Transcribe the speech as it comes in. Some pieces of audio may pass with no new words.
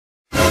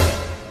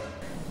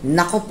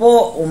Naku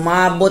po,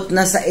 umabot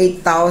na sa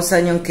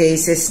 8,000 yung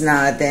cases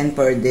natin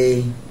per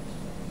day.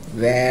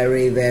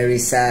 Very,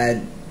 very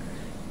sad.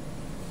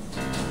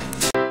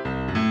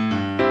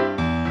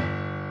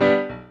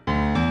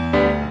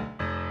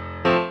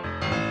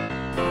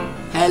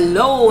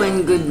 Hello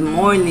and good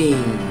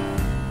morning.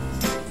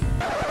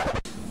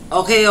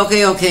 Okay.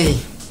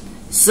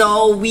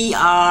 So we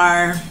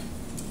are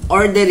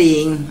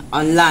ordering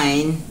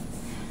online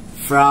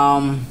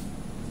from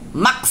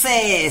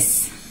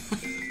Maxis.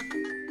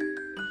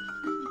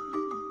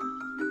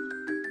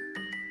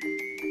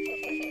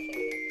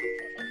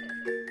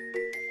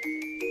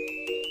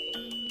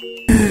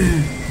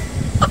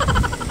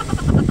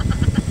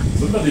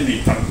 Somebody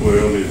did taco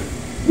earlier.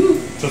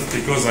 Just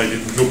because I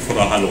didn't look for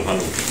the hello.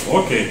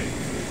 Okay.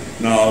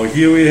 Now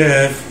here we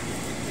have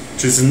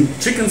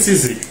chicken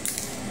sisig.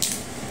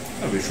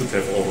 Oh, we should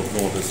have ordered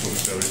more. This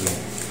looks very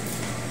long.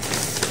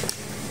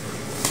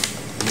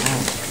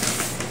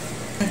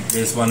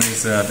 This one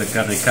is the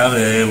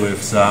kare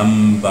with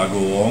some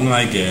bagong,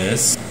 I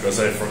guess. Because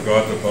I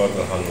forgot about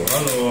the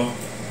hello.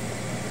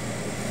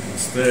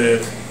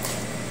 Instead,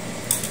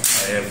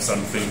 I have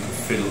something to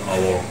fill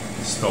our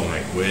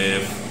stomach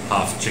with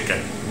half chicken.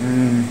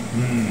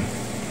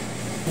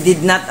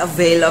 Did not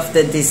avail of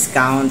the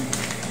discount.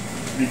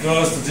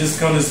 Because the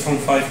discount is from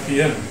 5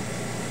 p.m.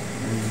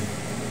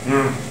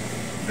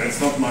 That's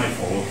not my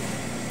fault.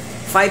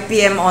 5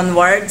 p.m.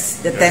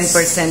 onwards, the Yes.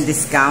 10%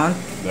 discount.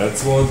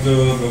 That's what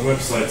the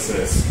website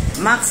says.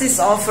 Max is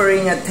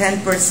offering a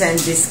 10%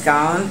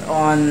 discount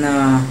on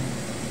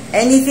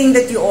anything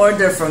that you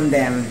order from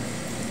them.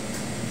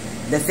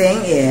 The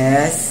thing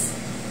is,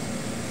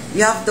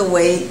 you have to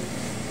wait.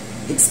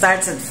 It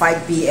starts at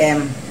 5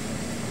 p.m.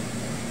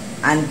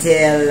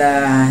 until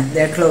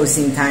their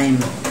closing time.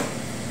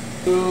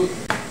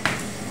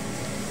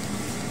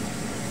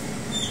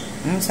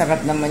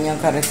 Sarap naman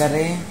yung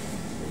kare-kare.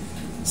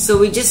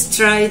 So we just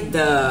tried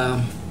the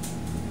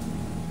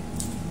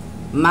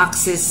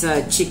Maxis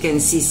chicken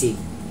sisig.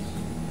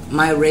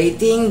 My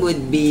rating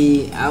would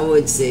be, I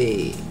would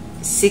say,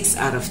 6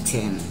 out of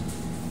 10.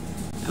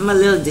 I'm a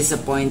little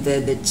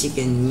disappointed that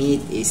chicken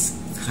meat is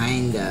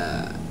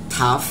kinda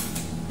tough.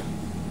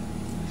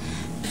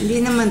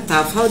 Hindi naman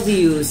tough. How do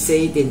you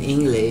say it in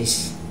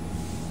English?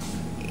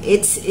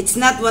 It's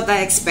not what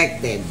I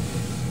expected.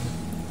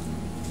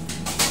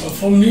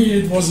 For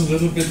me, it was a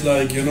little bit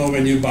like, you know,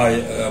 when you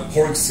buy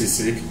pork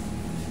sisig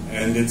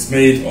and it's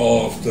made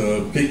of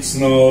the pig's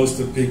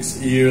nose, the pig's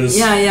ears.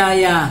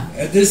 Yeah.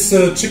 And this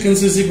chicken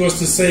sisig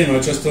was the same.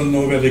 I just don't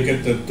know where they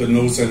get the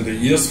nose and the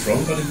ears from,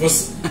 but it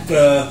was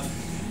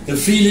the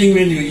feeling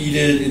when you eat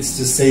it,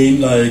 it's the same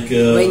like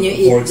when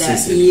you pork eat the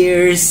sisig.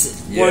 ears,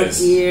 pork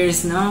Yes. ears,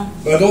 no?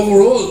 But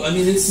overall, I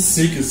mean, it's a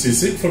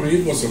sisig. For me,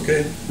 it was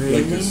okay.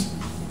 Really? Like this.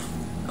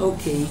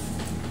 Okay.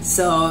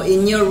 So,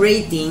 in your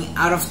rating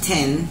out of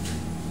 10,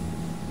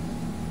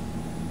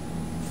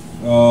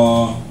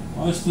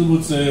 I still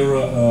would say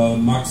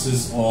Max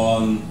is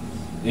on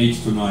 8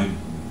 to 9.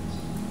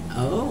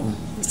 oh,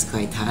 it's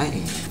quite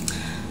high.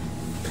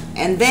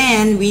 And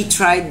then we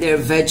tried their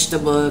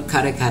vegetable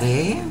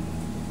kare-kare.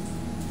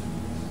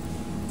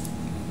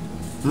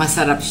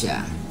 Masarap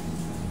siya.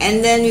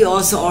 And then we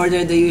also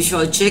ordered the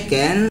usual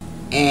chicken,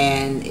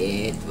 and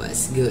it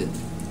was good.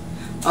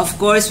 Of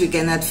course, we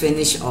cannot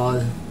finish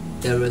all.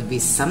 There will be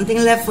something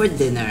left for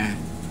dinner.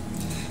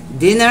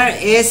 Dinner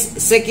is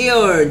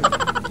secured.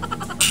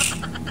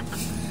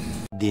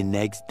 The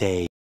next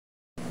day.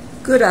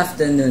 Good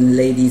afternoon,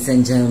 ladies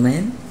and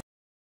gentlemen.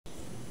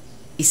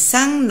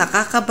 Isang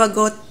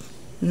nakakabagot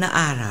na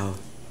araw.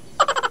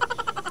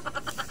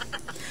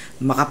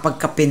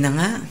 Makapagkape na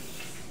nga.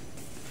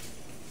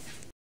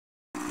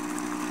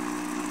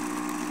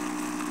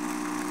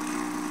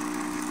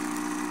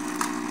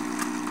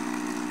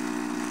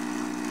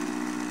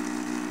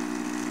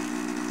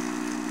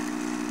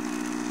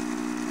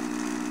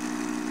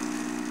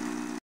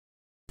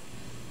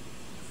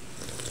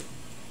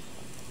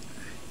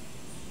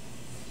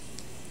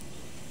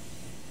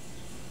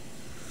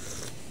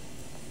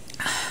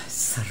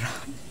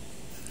 Sarap.